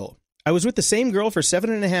single. I was with the same girl for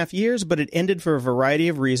 7.5 years, but it ended for a variety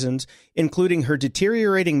of reasons, including her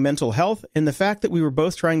deteriorating mental health and the fact that we were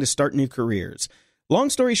both trying to start new careers. Long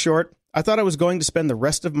story short, I thought I was going to spend the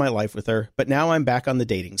rest of my life with her, but now I'm back on the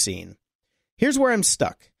dating scene. Here's where I'm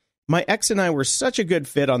stuck. My ex and I were such a good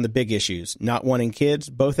fit on the big issues, not wanting kids,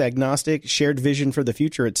 both agnostic, shared vision for the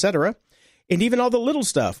future, etc. And even all the little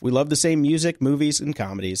stuff. We love the same music, movies, and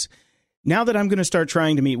comedies. Now that I'm going to start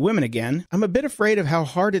trying to meet women again, I'm a bit afraid of how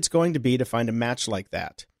hard it's going to be to find a match like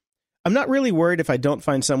that. I'm not really worried if I don't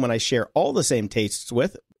find someone I share all the same tastes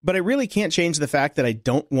with, but I really can't change the fact that I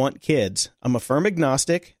don't want kids. I'm a firm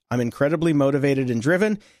agnostic, I'm incredibly motivated and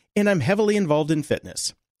driven, and I'm heavily involved in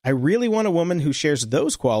fitness. I really want a woman who shares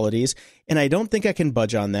those qualities, and I don't think I can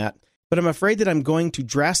budge on that, but I'm afraid that I'm going to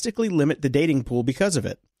drastically limit the dating pool because of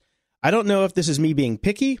it. I don't know if this is me being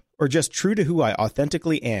picky or just true to who I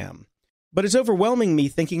authentically am. But it's overwhelming me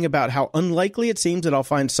thinking about how unlikely it seems that I'll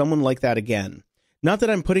find someone like that again. Not that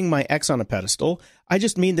I'm putting my ex on a pedestal, I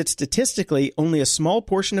just mean that statistically only a small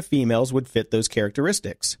portion of females would fit those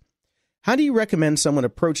characteristics. How do you recommend someone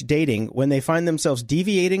approach dating when they find themselves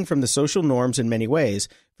deviating from the social norms in many ways?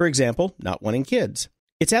 For example, not wanting kids.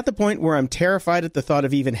 It's at the point where I'm terrified at the thought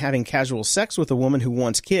of even having casual sex with a woman who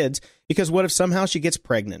wants kids, because what if somehow she gets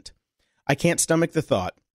pregnant? I can't stomach the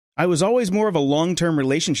thought. I was always more of a long-term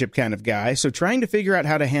relationship kind of guy, so trying to figure out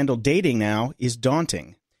how to handle dating now is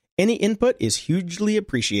daunting. Any input is hugely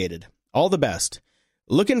appreciated. All the best.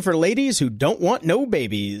 Looking for ladies who don't want no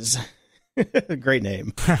babies. Great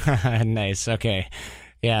name. Nice. Okay.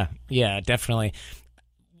 Yeah, definitely.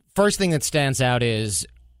 First thing that stands out is,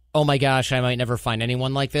 oh my gosh, I might never find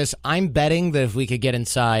anyone like this. I'm betting that if we could get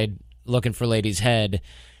inside Looking for Ladies' head,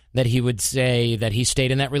 that he would say that he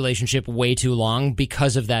stayed in that relationship way too long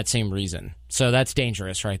because of that same reason. So that's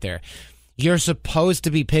dangerous right there. You're supposed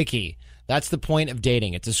to be picky. That's the point of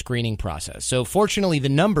dating. It's a screening process. So fortunately, the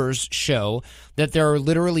numbers show that there are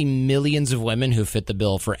literally millions of women who fit the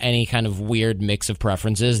bill for any kind of weird mix of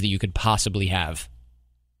preferences that you could possibly have,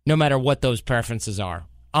 no matter what those preferences are,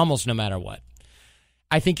 almost no matter what.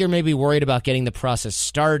 I think you're maybe worried about getting the process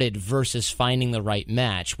started versus finding the right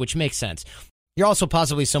match, which makes sense. You're also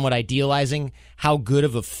possibly somewhat idealizing how good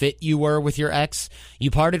of a fit you were with your ex. You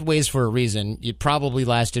parted ways for a reason. It probably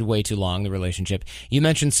lasted way too long, the relationship. You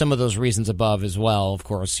mentioned some of those reasons above as well, of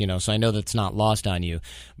course, so I know that's not lost on you.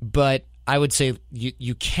 But I would say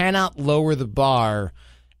you cannot lower the bar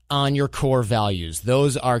on your core values.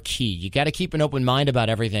 Those are key. You got to keep an open mind about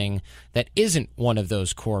everything that isn't one of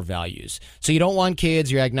those core values. So you don't want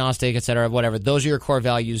kids, you're agnostic, etc., whatever. Those are your core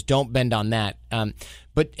values. Don't bend on that.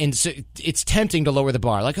 But it's tempting to lower the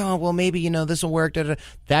bar. Like, oh, well, maybe, this will work.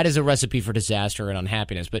 That is a recipe for disaster and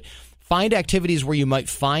unhappiness. But find activities where you might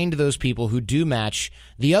find those people who do match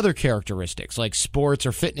the other characteristics, like sports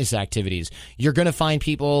or fitness activities. You're going to find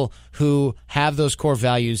people who have those core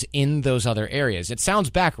values in those other areas. It sounds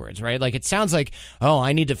backwards, right? Like, it sounds like, oh,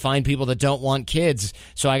 I need to find people that don't want kids,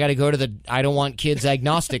 so I got to go to the I Don't Want Kids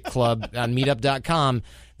Agnostic Club on meetup.com.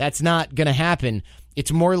 That's not going to happen.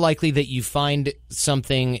 It's more likely that you find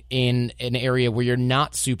something in an area where you're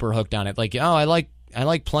not super hooked on it. Like, oh, I like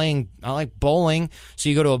bowling. So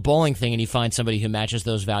you go to a bowling thing and you find somebody who matches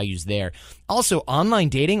those values there. Also, online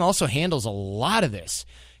dating also handles a lot of this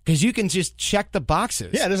because you can just check the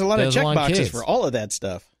boxes. Yeah, there's a lot of check boxes for all of that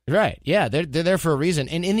stuff. Right. Yeah, they're there for a reason.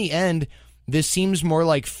 And in the end, this seems more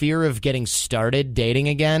like fear of getting started dating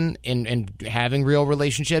again and having real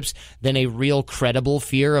relationships than a real credible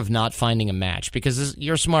fear of not finding a match. Because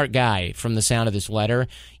you're a smart guy from the sound of this letter.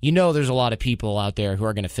 There's a lot of people out there who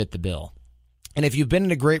are going to fit the bill. And if you've been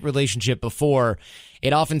in a great relationship before,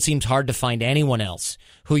 it often seems hard to find anyone else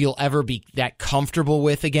who you'll ever be that comfortable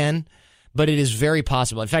with again. But it is very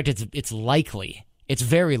possible. In fact, it's likely. It's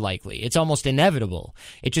very likely. It's almost inevitable.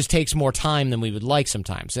 It just takes more time than we would like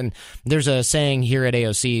sometimes. And there's a saying here at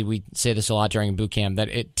AOC, we say this a lot during boot camp, that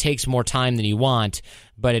it takes more time than you want,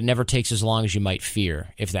 but it never takes as long as you might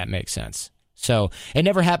fear, if that makes sense. So it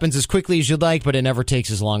never happens as quickly as you'd like, but it never takes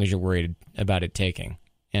as long as you're worried about it taking.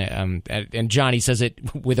 And Johnny says it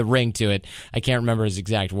with a ring to it. I can't remember his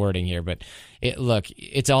exact wording here, but look,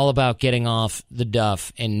 it's all about getting off the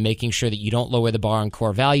duff and making sure that you don't lower the bar on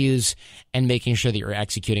core values and making sure that you're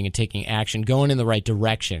executing and taking action, going in the right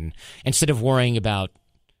direction instead of worrying about,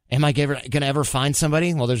 am I going to ever find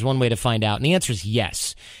somebody? Well, there's one way to find out, and the answer is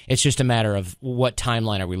yes. It's just a matter of what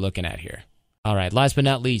timeline are we looking at here. All right, last but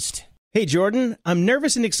not least. Hey, Jordan, I'm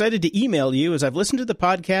nervous and excited to email you as I've listened to the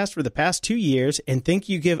podcast for the past 2 years and think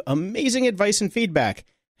you give amazing advice and feedback.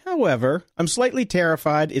 However, I'm slightly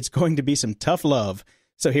terrified it's going to be some tough love.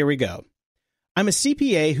 So here we go. I'm a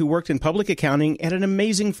CPA who worked in public accounting at an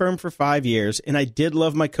amazing firm for 5 years, and I did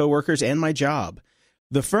love my coworkers and my job.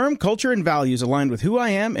 The firm culture and values aligned with who I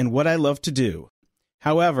am and what I love to do.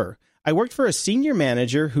 However, I worked for a senior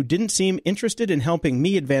manager who didn't seem interested in helping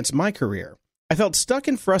me advance my career. I felt stuck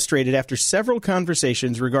and frustrated after several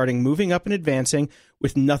conversations regarding moving up and advancing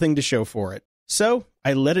with nothing to show for it. So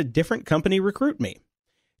I let a different company recruit me.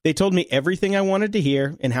 They told me everything I wanted to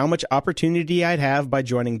hear and how much opportunity I'd have by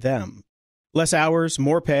joining them. Less hours,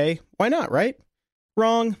 more pay. Why not, right?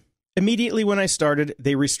 Wrong. Immediately when I started,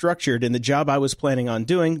 they restructured and the job I was planning on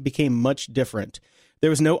doing became much different. There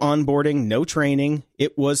was no onboarding, no training.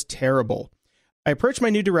 It was terrible. I approached my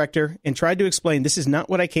new director and tried to explain this is not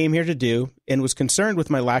what I came here to do and was concerned with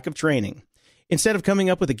my lack of training. Instead of coming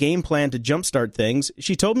up with a game plan to jumpstart things,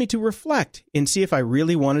 she told me to reflect and see if I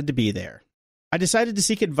really wanted to be there. I decided to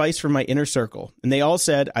seek advice from my inner circle, and they all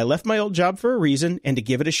said I left my old job for a reason and to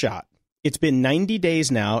give it a shot. It's been 90 days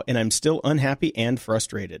now, and I'm still unhappy and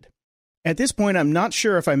frustrated. At this point, I'm not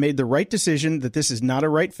sure if I made the right decision that this is not a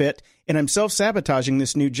right fit, and I'm self-sabotaging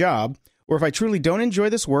this new job, or if I truly don't enjoy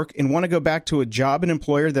this work and want to go back to a job and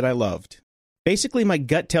employer that I loved. Basically, my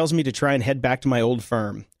gut tells me to try and head back to my old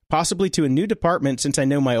firm, possibly to a new department since I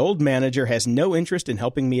know my old manager has no interest in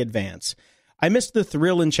helping me advance. I miss the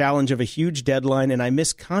thrill and challenge of a huge deadline, and I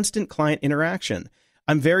miss constant client interaction.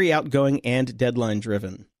 I'm very outgoing and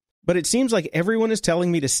deadline-driven. But it seems like everyone is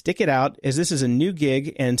telling me to stick it out as this is a new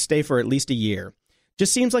gig and stay for at least a year.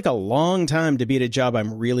 Just seems like a long time to be at a job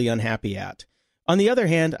I'm really unhappy at. On the other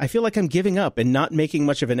hand, I feel like I'm giving up and not making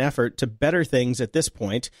much of an effort to better things at this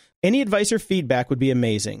point. Any advice or feedback would be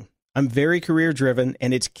amazing. I'm very career-driven,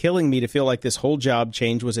 and it's killing me to feel like this whole job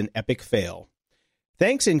change was an epic fail.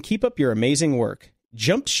 Thanks, and keep up your amazing work.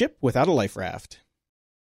 Jumped ship without a life raft.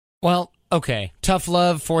 Well, okay. Tough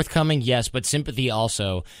love, forthcoming, yes, but sympathy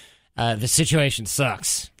also. The situation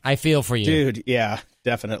sucks. I feel for you. Dude, yeah,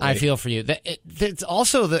 definitely. I feel for you. It's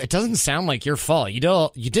also, it doesn't sound like your fault. You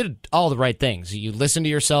did all the right things. You listened to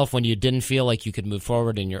yourself when you didn't feel like you could move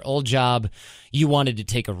forward in your old job. You wanted to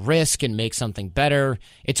take a risk and make something better.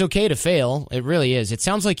 It's okay to fail. It really is. It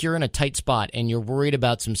sounds like you're in a tight spot and you're worried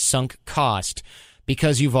about some sunk cost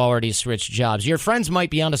because you've already switched jobs. Your friends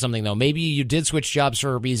might be onto something, though. Maybe you did switch jobs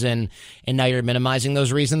for a reason, and now you're minimizing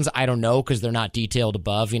those reasons. I don't know, because they're not detailed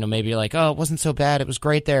above. Maybe you're like, oh, it wasn't so bad. It was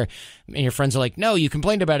great there. And your friends are like, no, you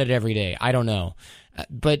complained about it every day. I don't know.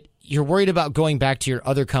 But you're worried about going back to your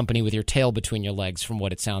other company with your tail between your legs, from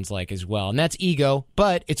what it sounds like as well. And that's ego,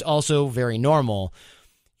 but it's also very normal.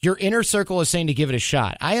 Your inner circle is saying to give it a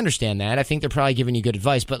shot. I understand that. I think they're probably giving you good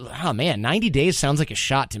advice. But, oh, man, 90 days sounds like a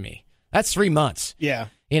shot to me. That's 3 months. Yeah.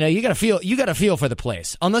 You gotta feel for the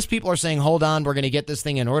place. Unless people are saying, hold on, we're gonna get this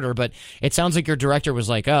thing in order. But it sounds like your director was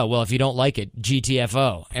like, oh, well, if you don't like it,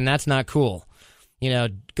 GTFO. And that's not cool.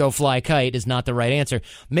 Go fly a kite is not the right answer.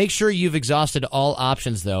 Make sure you've exhausted all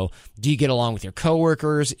options, though. Do you get along with your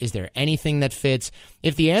coworkers? Is there anything that fits?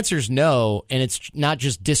 If the answer is no, and it's not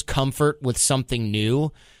just discomfort with something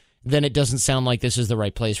new, then it doesn't sound like this is the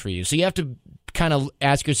right place for you. So you have to kind of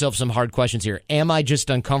ask yourself some hard questions here. Am I just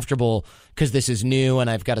uncomfortable because this is new and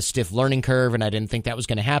I've got a stiff learning curve and I didn't think that was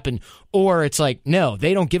going to happen? Or it's like, no,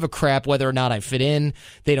 they don't give a crap whether or not I fit in.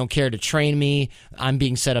 They don't care to train me. I'm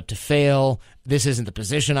being set up to fail. This isn't the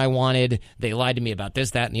position I wanted. They lied to me about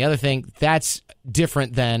this, that, and the other thing. That's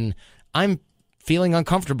different than I'm feeling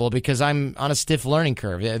uncomfortable because I'm on a stiff learning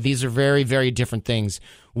curve. These are very, very different things.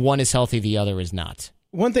 One is healthy, the other is not.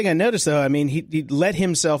 One thing I noticed, though, he let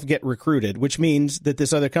himself get recruited, which means that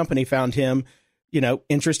this other company found him,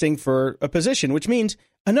 interesting for a position, which means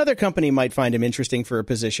another company might find him interesting for a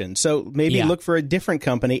position. So maybe look for a different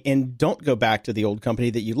company and don't go back to the old company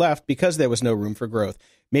that you left because there was no room for growth.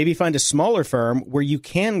 Maybe find a smaller firm where you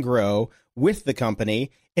can grow with the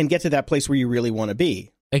company and get to that place where you really want to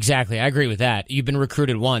be. Exactly. I agree with that. You've been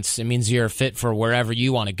recruited once. It means you're fit for wherever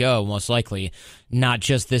you want to go, most likely, not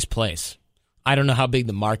just this place. I don't know how big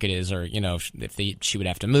the market is or, if she would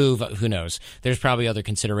have to move. Who knows? There's probably other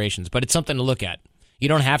considerations, but it's something to look at. You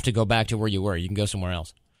don't have to go back to where you were. You can go somewhere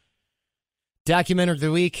else. Documentary of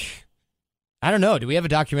the week. I don't know. Do we have a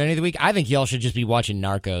documentary of the week? I think y'all should just be watching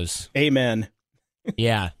Narcos. Amen.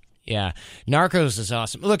 Yeah. Narcos is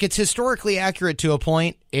awesome. Look, it's historically accurate to a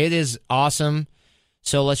point. It is awesome.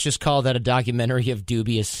 So let's just call that a documentary of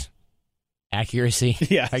dubious accuracy.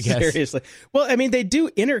 Yeah, I guess. Seriously. Well, they do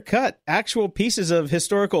intercut actual pieces of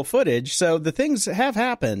historical footage, so the things have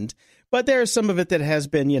happened, but there's some of it that has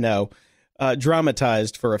been,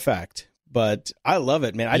 dramatized for effect. But I love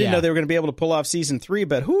it, man. I didn't know they were going to be able to pull off season 3,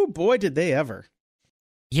 but boy, did they ever.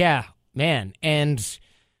 Yeah, man. And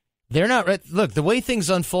they're not, look, the way things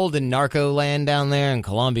unfold in Narco land down there in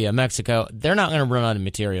Colombia, Mexico, they're not going to run out of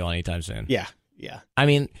material anytime soon. Yeah.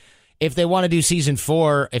 If they want to do season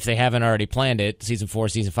 4, if they haven't already planned it, season 4,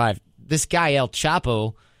 season 5, this guy El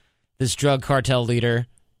Chapo, this drug cartel leader,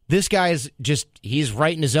 this guy is he's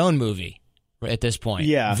writing his own movie at this point.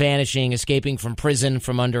 Yeah. Vanishing, escaping from prison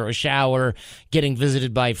from under a shower, getting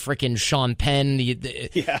visited by frickin' Sean Penn. The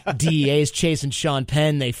DEA's chasing Sean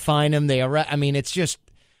Penn. They find him. They arrest. I mean, it's just,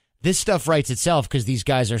 this stuff writes itself because these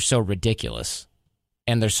guys are so ridiculous.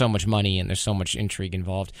 And there's so much money and there's so much intrigue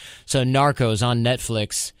involved. So Narcos on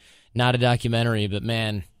Netflix, not a documentary, but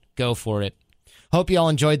man, go for it. Hope you all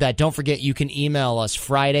enjoyed that. Don't forget, you can email us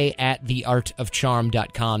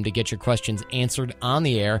Friday@theartofcharm.com to get your questions answered on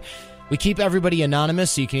the air. We keep everybody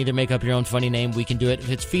anonymous, so you can either make up your own funny name. We can do it. If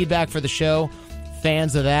it's feedback for the show,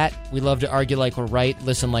 fans of that, we love to argue like we're right,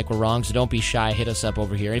 listen like we're wrong, so don't be shy. Hit us up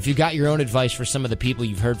over here. And if you got your own advice for some of the people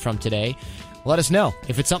you've heard from today, let us know.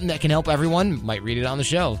 If it's something that can help everyone, might read it on the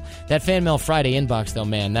show. That Fan Mail Friday inbox, though,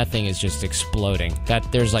 man, that thing is just exploding.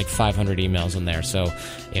 There's like 500 emails in there. So,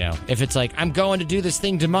 if it's like, I'm going to do this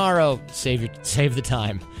thing tomorrow, save the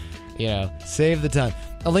time. Save the time.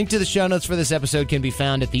 A link to the show notes for this episode can be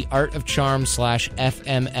found at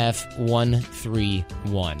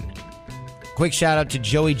theartofcharm/FMF131. Quick shout out to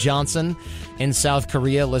Joey Johnson in South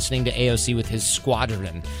Korea listening to AOC with his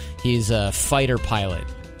squadron. He's a fighter pilot.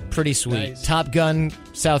 Pretty sweet. Nice. Top Gun,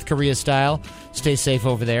 South Korea style. Stay safe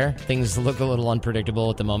over there. Things look a little unpredictable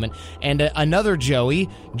at the moment. And another Joey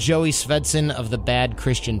Svensson of the Bad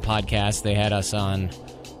Christian podcast.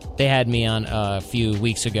 They had me on a few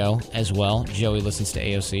weeks ago as well. Joey listens to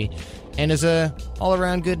AOC and is a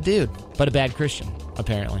all-around good dude, but a bad Christian,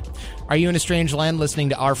 apparently. Are you in a strange land listening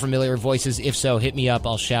to our familiar voices? If so, hit me up.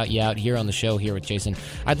 I'll shout you out here on the show here with Jason.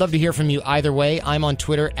 I'd love to hear from you either way. I'm on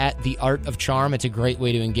Twitter at @TheArtOfCharm. It's a great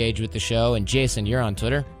way to engage with the show. And Jason, you're on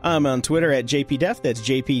Twitter? I'm on Twitter at JPDef. That's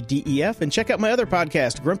JPDEF. And check out my other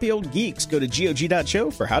podcast, Grumpy Old Geeks. Go to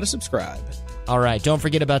GOG.show for how to subscribe. All right. Don't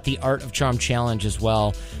forget about the Art of Charm Challenge as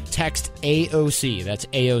well. Text AOC. That's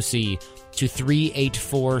AOC. to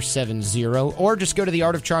 38470, or just go to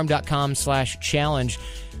theartofcharm.com/challenge.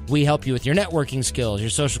 We help you with your networking skills, your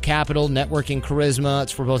social capital, networking charisma.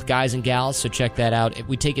 It's for both guys and gals, so check that out.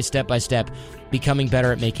 We take it step by step, becoming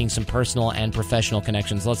better at making some personal and professional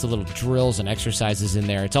connections. Lots of little drills and exercises in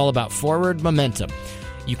there. It's all about forward momentum.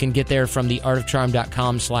 You can get there from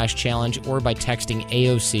theartofcharm.com/challenge or by texting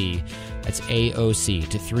AOC. That's AOC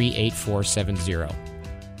to 38470.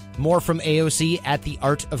 More from AOC at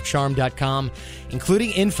theartofcharm.com,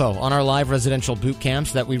 including info on our live residential boot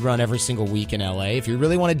camps that we run every single week in LA. If you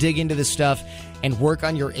really want to dig into this stuff and work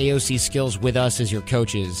on your AOC skills with us as your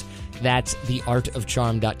coaches, that's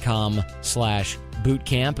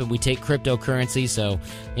theartofcharm.com/bootcamp. And we take cryptocurrency, so,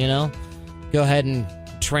 go ahead and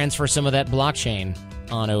transfer some of that blockchain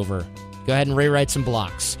on over. Go ahead and rewrite some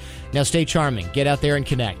blocks. Now stay charming, get out there and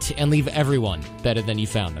connect, and leave everyone better than you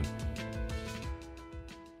found them.